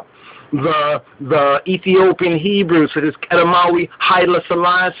Israel, the Ethiopian Hebrews, such as Kedemawi, Haile,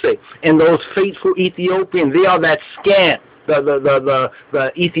 Selassie, and those faithful Ethiopians, they are that scant, the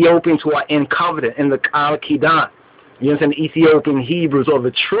Ethiopians who are in covenant, in the Al-Qidan. You understand, the Ethiopian Hebrews, or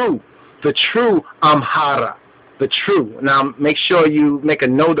the true Amhara, the true. Now, make sure you make a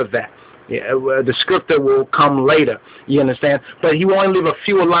note of that. Yeah, the scripture will come later, you understand? But he will only leave a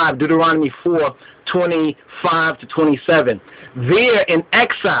few alive, Deuteronomy 4:25 to 27. They're in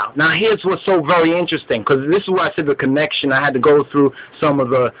exile. Now, here's what's so very interesting, because this is where I said the connection. I had to go through some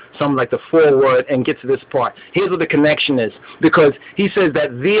like the foreword and get to this part. Here's what the connection is, because he says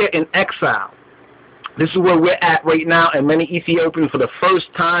that they're in exile. This is where we're at right now, and many Ethiopians, for the first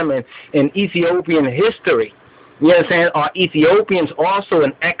time in Ethiopian history, you understand, are Ethiopians also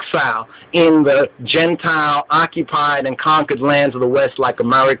in exile in the Gentile, occupied, and conquered lands of the West, like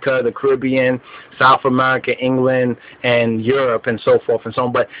America, the Caribbean, South America, England, and Europe, and so forth and so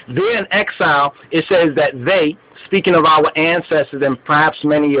on. But they're in exile. It says that they, speaking of our ancestors, and perhaps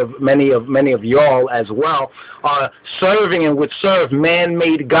many of y'all as well, are serving and would serve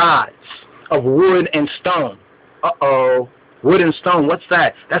man-made gods of wood and stone. Wood and stone, what's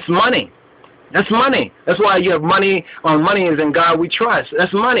that? That's money. That's money. That's why you have money on money is in God we trust.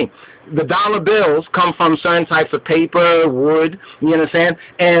 That's money. The dollar bills come from certain types of paper, wood, you understand?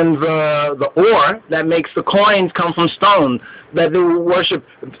 And the ore that makes the coins come from stone, that they worship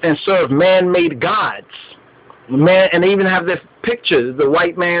and serve man-made gods. And they even have their pictures, the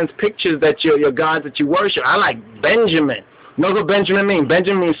white man's pictures, that your gods that you worship. I like Benjamin. You know what Benjamin means?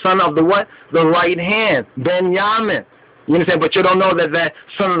 Benjamin means son of the what? The right hand. Benjamin. You understand? But you don't know that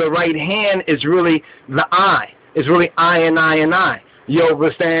son of the right hand is really the I. It's really I and I and I. You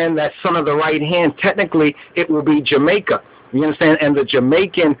understand? That son of the right hand, technically, it will be Jamaica. You understand? And the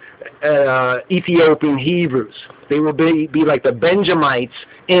Jamaican Ethiopian Hebrews, they will be like the Benjamites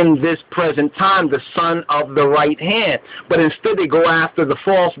in this present time, the son of the right hand. But instead they go after the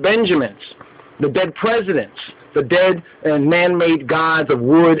false Benjamins, the dead presidents, the dead and man-made gods of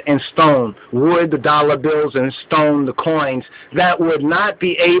wood and stone. Wood, the dollar bills, and stone, the coins, that would not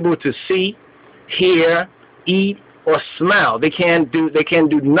be able to see, hear, eat, or smell. They can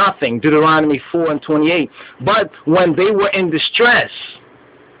do nothing. Deuteronomy 4:28. But when they were in distress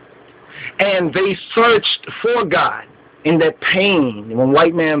and they searched for God in their pain, when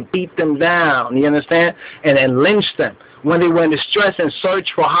white man beat them down, you understand, and lynched them, when they were in distress and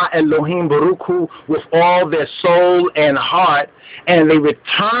searched for Ha-Elohim Baruch Hu with all their soul and heart, and they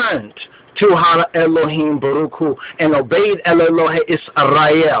returned to Ha-Elohim Baruch Hu and obeyed Elohim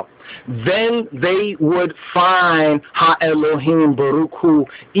Israel, then they would find Ha-Elohim Baruch Hu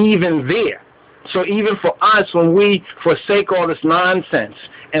even there. So even for us, when we forsake all this nonsense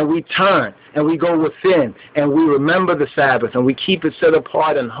and we turn and we go within and we remember the Sabbath and we keep it set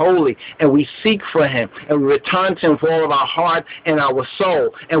apart and holy and we seek for Him and we return to Him for all of our heart and our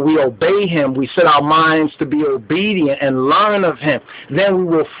soul and we obey Him, we set our minds to be obedient and learn of Him, then we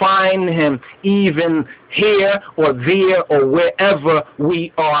will find Him even here or there or wherever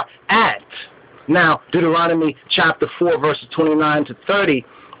we are at. Now, Deuteronomy chapter 4, verses 29 to 30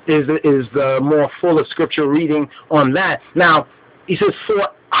 is the more fuller scripture reading on that. Now, he says, for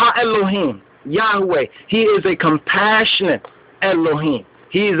Ha-Elohim, Yahweh, He is a compassionate Elohim.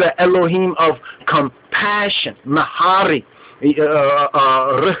 He is an Elohim of compassion, Mahari,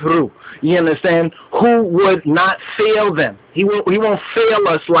 Rihru. You understand? Who would not fail them. He won't fail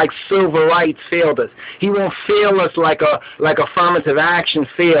us like civil rights failed us. He won't fail us like affirmative action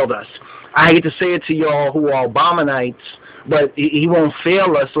failed us. I hate to say it to y'all who are Obamanites, but he won't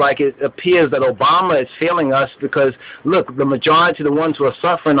fail us like it appears that Obama is failing us, because, look, the majority of the ones who are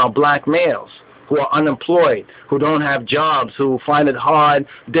suffering are black males who are unemployed, who don't have jobs, who find it hard,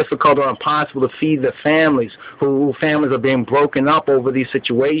 difficult, or impossible to feed their families, who families are being broken up over these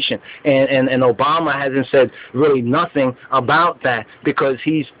situations. And Obama hasn't said really nothing about that because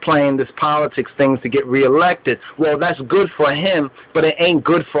he's playing this politics things to get reelected. Well, that's good for him, but it ain't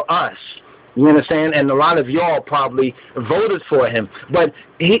good for us. You understand? And a lot of y'all probably voted for him. But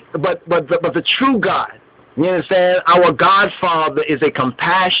the true God, you understand? Our Godfather is a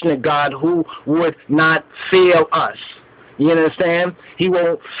compassionate God who would not fail us. You understand? He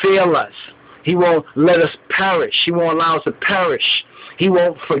won't fail us. He won't let us perish. He won't allow us to perish. He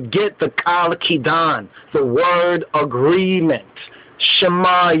won't forget the Kal Kidan, the word agreement.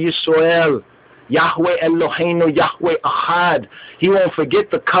 Shema Yisrael, Yahweh Eloheinu, Yahweh Ahad. He won't forget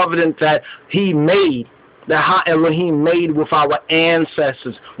the covenant that he made, that Ha Elohim made with our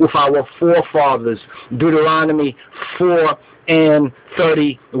ancestors, with our forefathers. Deuteronomy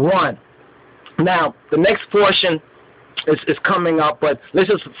 4:31. Now, the next portion is coming up, but let's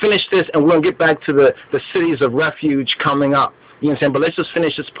just finish this and we're going to get back to the cities of refuge coming up. You know what I'm saying? But let's just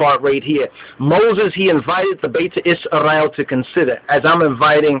finish this part right here. Moses, he invited the Beit Israel to consider, as I'm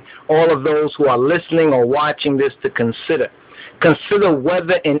inviting all of those who are listening or watching this to consider. Consider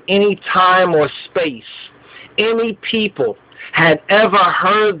whether in any time or space any people had ever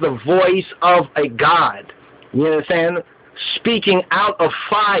heard the voice of a God, you know what I'm saying, speaking out of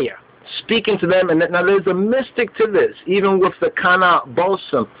fire, speaking to them. And now there's a mystic to this, even with the Kana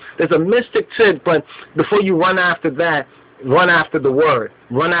Bosom. There's a mystic to it, but before you run after that, run after the word,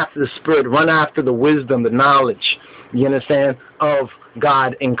 run after the spirit, run after the wisdom, the knowledge, you understand, of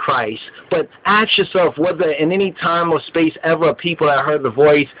God in Christ. But ask yourself whether in any time or space ever people have heard the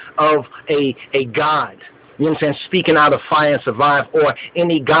voice of a God, you understand, speaking out of fire and survive, or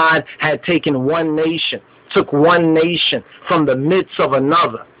any God had taken one nation, took one nation from the midst of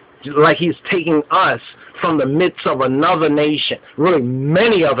another, like he's taking us from the midst of another nation, really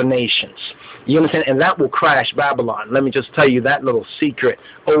many other nations. You understand? And that will crash Babylon. Let me just tell you that little secret,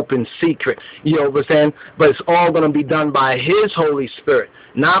 open secret. You know what I'm saying? But it's all going to be done by his Holy Spirit,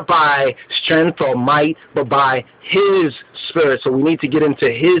 not by strength or might, but by his Spirit. So we need to get into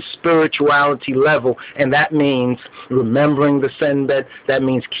his spirituality level, and that means remembering the Senbet, that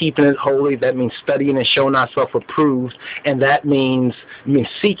means keeping it holy, that means studying and showing ourselves approved, and that means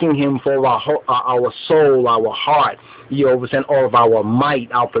seeking him for our soul, our heart, you know, all of our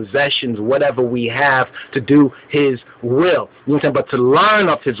might, our possessions, whatever we have to do his will. You know what I'm saying? But to learn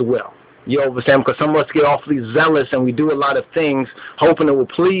of his will. You know what I'm saying? Because some of us get awfully zealous and we do a lot of things hoping it will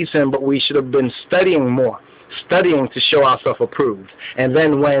please him, but we should have been studying more. Studying to show ourselves approved. And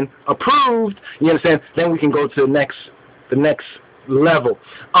then when approved, you understand, then we can go to the next level.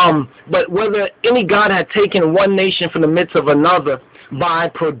 But whether any God had taken one nation from the midst of another by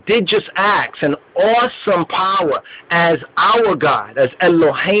prodigious acts and awesome power, as our God, as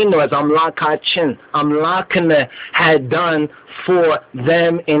Eloheinu, as Amlakane had done for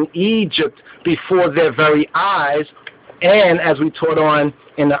them in Egypt before their very eyes. And as we taught on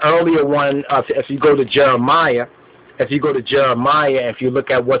in the earlier one, if you go to Jeremiah, if you look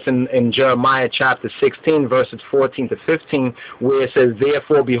at what's in Jeremiah chapter 16, verses 14 to 15, where it says,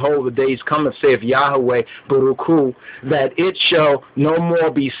 therefore, behold, the days cometh, saith Yahweh, Baruchu, that it shall no more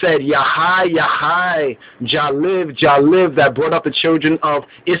be said, Yahai, Yahai, Jaliv, that brought up the children of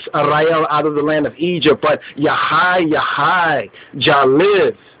Israel out of the land of Egypt, but Yahai, Yahai,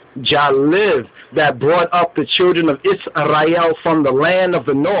 Jaliv, that brought up the children of Israel from the land of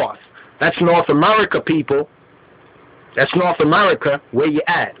the north. That's North America, people. That's North America. Where you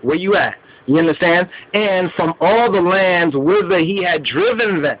at? Where you at? You understand? And from all the lands whither he had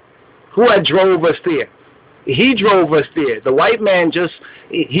driven them. Who had drove us there? He drove us there. The white man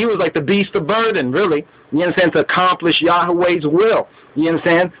he was like the beast of burden, really. You understand? To accomplish Yahweh's will. You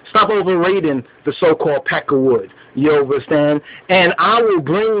understand? Stop overrating the so-called peckerwood. You understand? And I will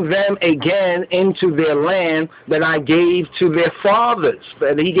bring them again into their land that I gave to their fathers,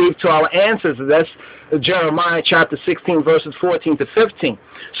 that he gave to our ancestors. That's Jeremiah chapter 16, verses 14 to 15.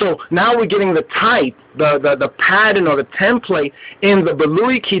 So now we're getting the type, the pattern or the template in the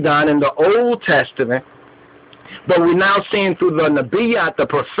Belui Kidan in the Old Testament. But we're now seeing through the Nabiyat, the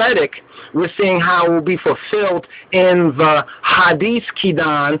prophetic, we're seeing how it will be fulfilled in the Hadith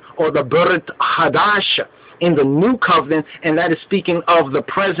Kidan or the Brit Hadasha, in the New Covenant, and that is speaking of the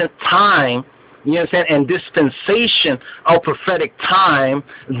present time, you understand, and dispensation of prophetic time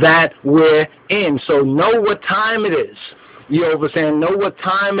that we're in. So know what time it is. You understand? Know what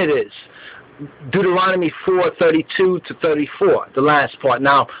time it is. Deuteronomy 4:32 to 34, the last part.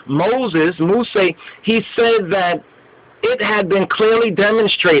 Now, Musa, he said that it had been clearly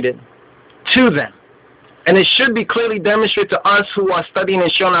demonstrated to them. And it should be clearly demonstrated to us who are studying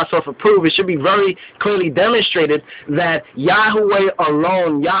and showing ourselves approved. It should be very clearly demonstrated that Yahweh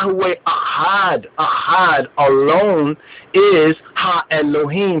alone, Yahweh Ahad alone is Ha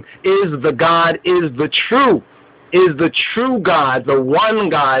Elohim, is the God, is the true God, the one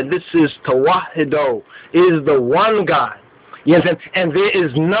God. This is Tawahido, is the one God. You understand? And there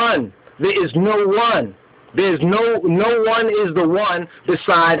is none, there is no one, there is no one is the one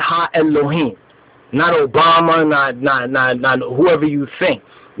beside Ha Elohim. Not Obama, not whoever you think.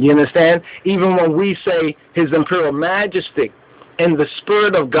 You understand? Even when we say His Imperial Majesty, in the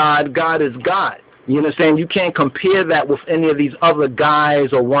spirit of God, God is God. You understand? You can't compare that with any of these other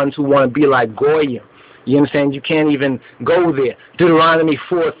guys or ones who want to be like Goyim. You understand? You can't even go there. Deuteronomy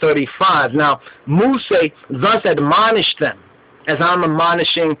 4:35. Now, Moses thus admonished them, as I'm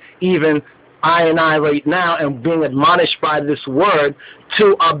admonishing even I and I right now, and being admonished by this word,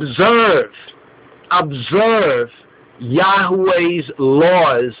 to observe Yahweh's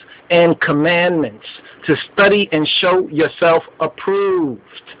laws and commandments, to study and show yourself approved.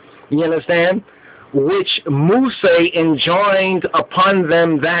 You understand? Which Moses enjoined upon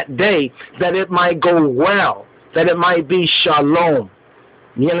them that day, that it might go well, that it might be shalom.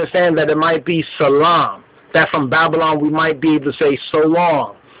 You understand? That it might be salam. That from Babylon we might be able to say so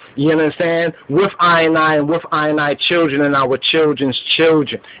long. You understand? With I and with I children and our children's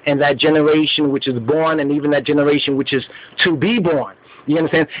children, and that generation which is born, and even that generation which is to be born. You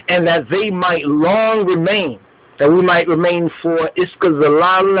understand? And that they might long remain, that we might remain for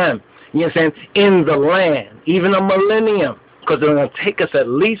Iskazalalem. You understand? In the land, even a millennium, because they're going to take us at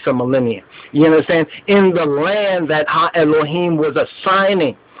least a millennium. You understand? In the land that Ha Elohim was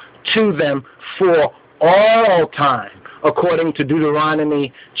assigning to them for all time, according to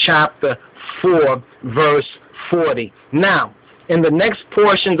Deuteronomy chapter 4, verse 40. Now, in the next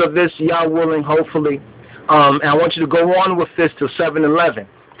portions of this, Yah willing, hopefully, and I want you to go on with this to 7:11,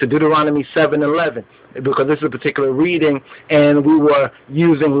 to Deuteronomy 7:11, because this is a particular reading, and we were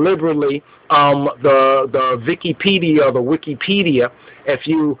using liberally the Wikipedia or the Wikipedia. If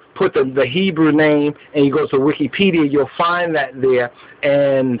you put the Hebrew name and you go to Wikipedia, you'll find that there.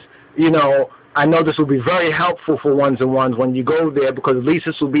 And, you know, I know this will be very helpful for ones and ones when you go there, because at least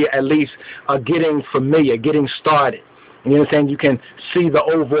this will be at least getting familiar, getting started. You understand? You can see the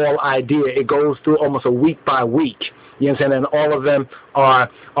overall idea. It goes through almost a week by week. You understand? And all of them are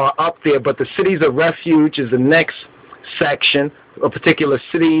up there. But the cities of refuge is the next section, of particular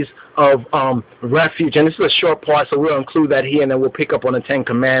cities of refuge. And this is a short part, so we'll include that here, and then we'll pick up on the Ten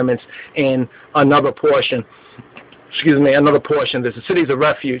Commandments in another portion. Another portion. There's the cities of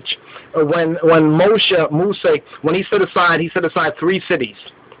refuge. When Moses, when he set aside 3 cities.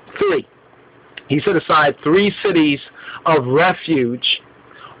 He set aside 3 cities of refuge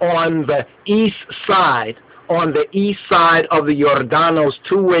on the east side of the Jordanos,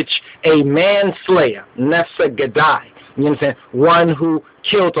 to which a manslayer, Nefsa Gedai, you understand, one who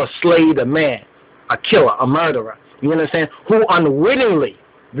killed or slayed a man, a killer, a murderer, you understand, who unwittingly,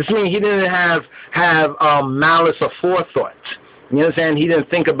 this means he didn't have malice or forethought. You understand? He didn't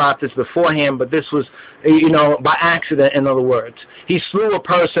think about this beforehand, but this was, you know, by accident, in other words. He slew a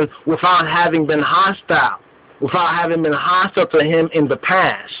person without having been hostile to him in the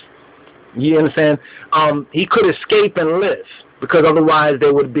past. You understand? He could escape and live, because otherwise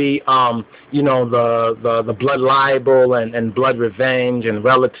there would be, you know, the blood libel and blood revenge, and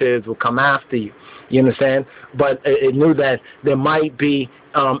relatives will come after you. You understand? But it knew that there might be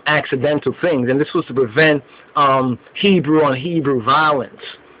accidental things, and this was to prevent Hebrew on Hebrew violence.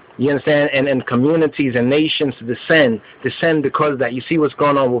 You understand? And communities and nations to descend because of that. You see what's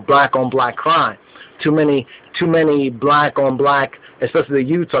going on with black on black crime. Too many black on black, especially the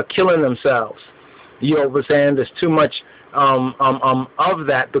youth, are killing themselves. You know what I'm saying? There's too much of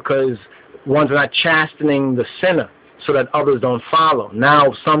that, because ones are not chastening the sinner so that others don't follow.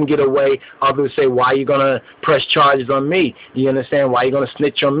 Now some get away, others say, why are you going to press charges on me? You understand? Why are you going to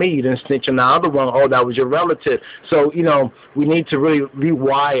snitch on me? You didn't snitch on the other one. Oh, that was your relative. So, you know, we need to really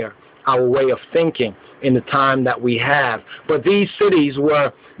rewire our way of thinking in the time that we have. But these cities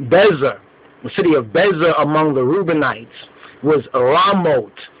were Bezer. The city of Bezer among the Reubenites was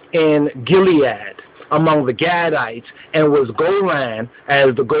Ramoth in Gilead among the Gadites, and was Golan,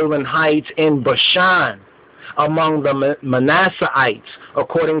 as the Golan Heights in Bashan, among the Manasseites,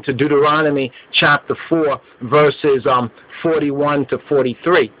 according to Deuteronomy chapter 4, verses 41 to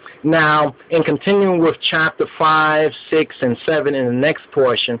 43. Now, in continuing with chapter 5, 6, and 7 in the next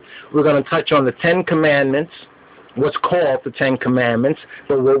portion, we're going to touch on the 10 Commandments, what's called the 10 Commandments,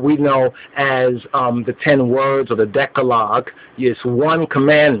 but what we know as the 10 words or the Decalogue is one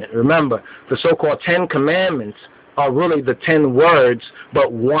commandment. Remember, the so-called 10 Commandments are really the 10 words,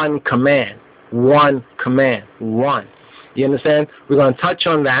 but one command. One command. One. You understand? We're going to touch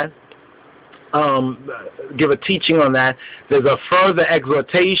on that, give a teaching on that. There's a further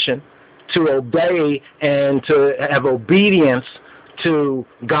exhortation to obey and to have obedience to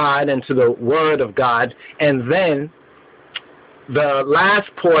God and to the Word of God. And then the last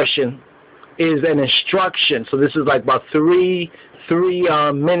portion is an instruction. So this is like about three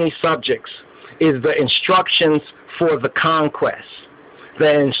mini subjects, is the instructions for the conquest.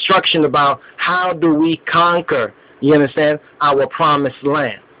 the instruction about how do we conquer, you understand, our promised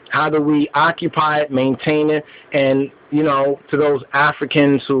land. How do we occupy it, maintain it, and, you know, to those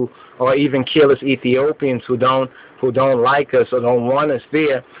Africans who, or even careless Ethiopians who don't like us or don't want us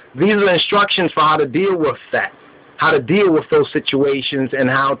there, these are instructions for how to deal with that, how to deal with those situations and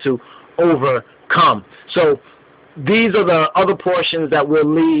how to overcome. So these are the other portions that we'll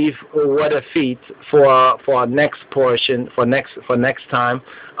leave what a feet for our next portion, for next time.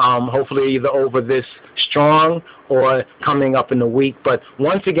 Hopefully either over this strong or coming up in the week. But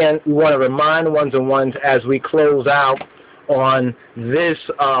once again, we want to remind ones and ones as we close out on this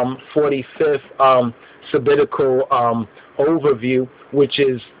 45th Sabbatical overview, which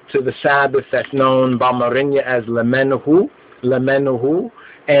is to the Sabbath that's known by Marinya as LEMENHU,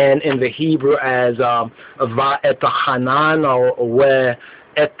 and in the Hebrew as VAETCHANAN or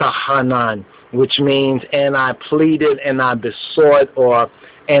waethchanan, which means and I pleaded and I besought, or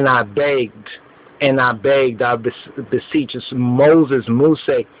and I begged, I beseech. It's Moses,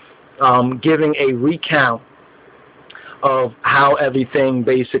 giving a recount of how everything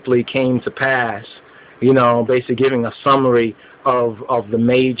basically came to pass, you know, basically giving a summary of the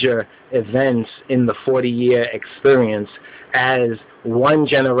major events in the 40-year experience as one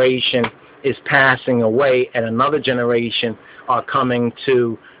generation is passing away and another generation are coming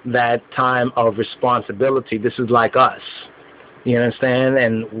to that time of responsibility. This is like us, you understand?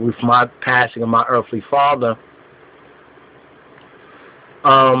 And with my passing of my earthly father,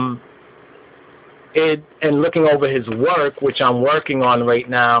 and looking over his work, which I'm working on right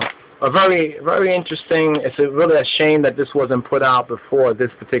now, a very, very interesting. It's really a shame that this wasn't put out before,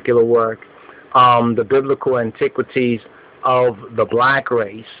 this particular work, the biblical antiquities of the black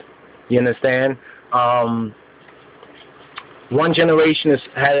race. You understand? One generation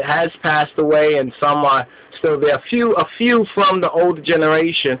has passed away, and some are still there. A few from the older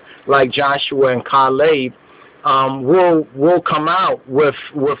generation, like Joshua and Caleb, will come out with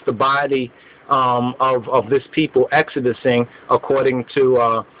the body of this people exodusing, according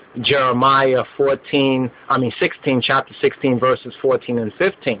to Jeremiah 16, chapter 16, verses 14 and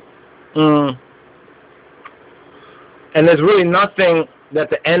 15. And there's really nothing that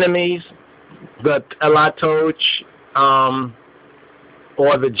the enemies, the Elatoch,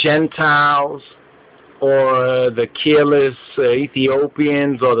 or the Gentiles, or the careless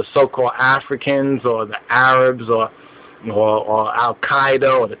Ethiopians, or the so-called Africans, or the Arabs, or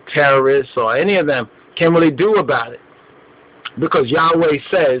Al-Qaeda, or the terrorists, or any of them can really do about it. Because Yahweh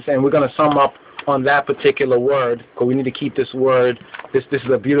says, and we're going to sum up on that particular word, because we need to keep this word, this is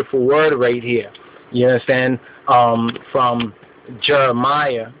a beautiful word right here. You understand? From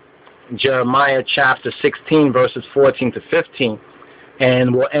Jeremiah chapter 16, verses 14 to 15.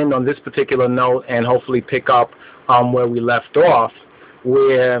 And we'll end on this particular note and hopefully pick up where we left off,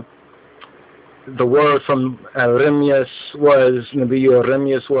 where the word from Nabi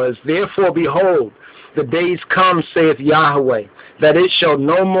Remius was, therefore behold, the days come, saith Yahweh, that it shall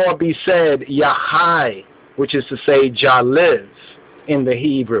no more be said, Yahai, which is to say, Jah lives in the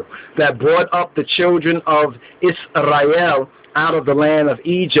Hebrew, that brought up the children of Israel out of the land of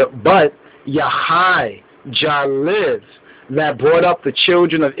Egypt, but Yahai, Jah lives, that brought up the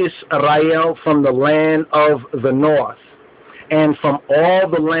children of Israel from the land of the north, and from all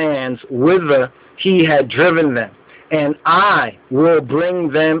the lands whither he had driven them. And I will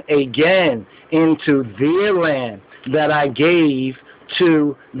bring them again into their land that I gave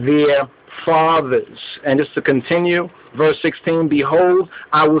to their fathers. And just to continue, verse 16, behold,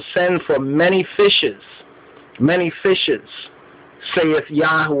 I will send for many fishes, saith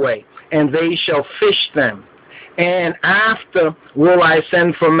Yahweh, and they shall fish them. And after will I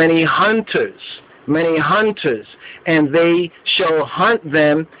send for many hunters, and they shall hunt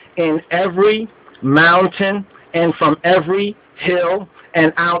them in every mountain and from every hill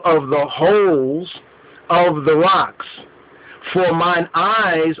and out of the holes of the rocks. For mine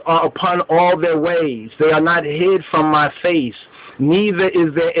eyes are upon all their ways. They are not hid from my face, neither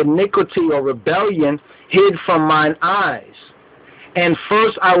is their iniquity or rebellion hid from mine eyes. And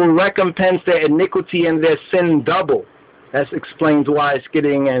first I will recompense their iniquity and their sin double. That explains why it's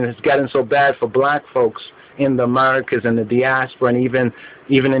gotten so bad for black folks in the Americas and the diaspora, and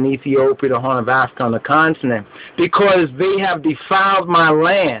even in Ethiopia, the Horn of Africa, on the continent, because they have defiled my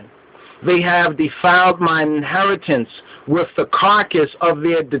land. They have defiled my inheritance with the carcass of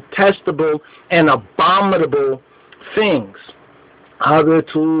their detestable and abominable things.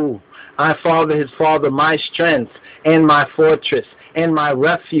 Avitu, I father his father, my strength and my fortress and my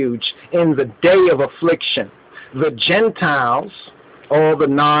refuge in the day of affliction. The Gentiles, all the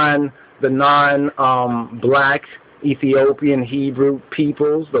non-black Ethiopian Hebrew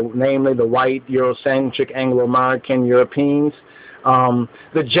peoples, namely the white, Eurocentric, Anglo-American Europeans.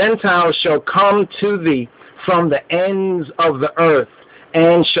 The Gentiles shall come to thee from the ends of the earth,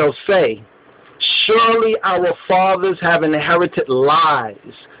 and shall say, surely our fathers have inherited lies,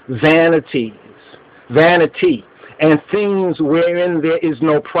 vanity, and things wherein there is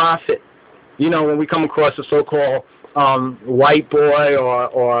no profit. You know, when we come across a so-called white boy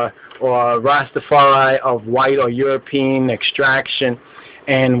or Rastafari of white or European extraction,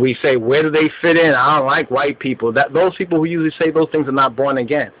 and we say, where do they fit in? I don't like white people. Those people who usually say those things are not born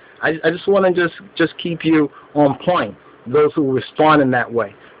again. I just want to just keep you on point, those who respond in that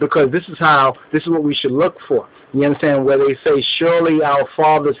way, because this is what we should look for. You understand? Where they say, surely our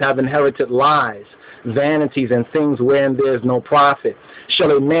fathers have inherited lies, vanities, and things wherein there is no profit.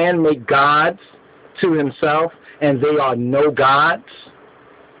 Shall a man make gods to himself, and they are no gods?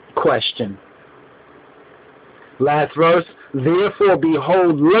 Question. Last verse. Therefore,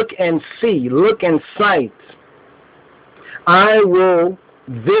 behold, look and see, look and sight. I will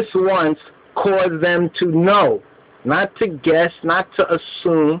this once cause them to know, not to guess, not to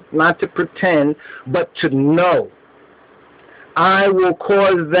assume, not to pretend, but to know. I will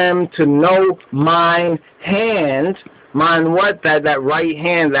cause them to know mine hand. Mine what? That right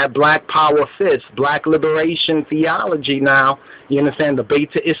hand, that black power fist, black liberation theology now. You understand? The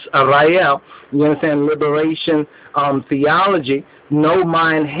Beta Israel. You understand? Liberation theology. Know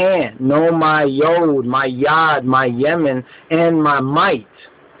mine hand. Know my yod, my yad, my yemen, and my might.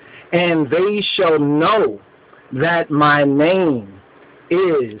 And they shall know that my name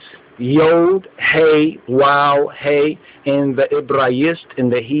is Yod, Hey, Wow, Hey, in the Hebraist, in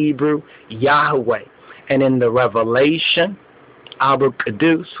the Hebrew, Yahweh. And in the Revelation, Abu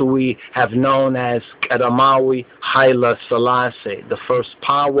Qudus, who we have known as Kadamawi Haile Selassie, the first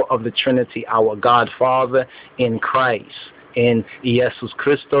power of the Trinity, our Godfather in Christ, in Jesus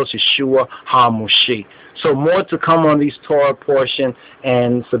Christos, Yeshua HaMashiach. So more to come on these Torah portion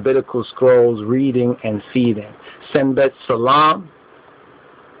and Sabbatical scrolls, reading and feeding. Senbet Salam,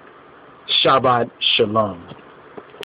 Shabbat Shalom.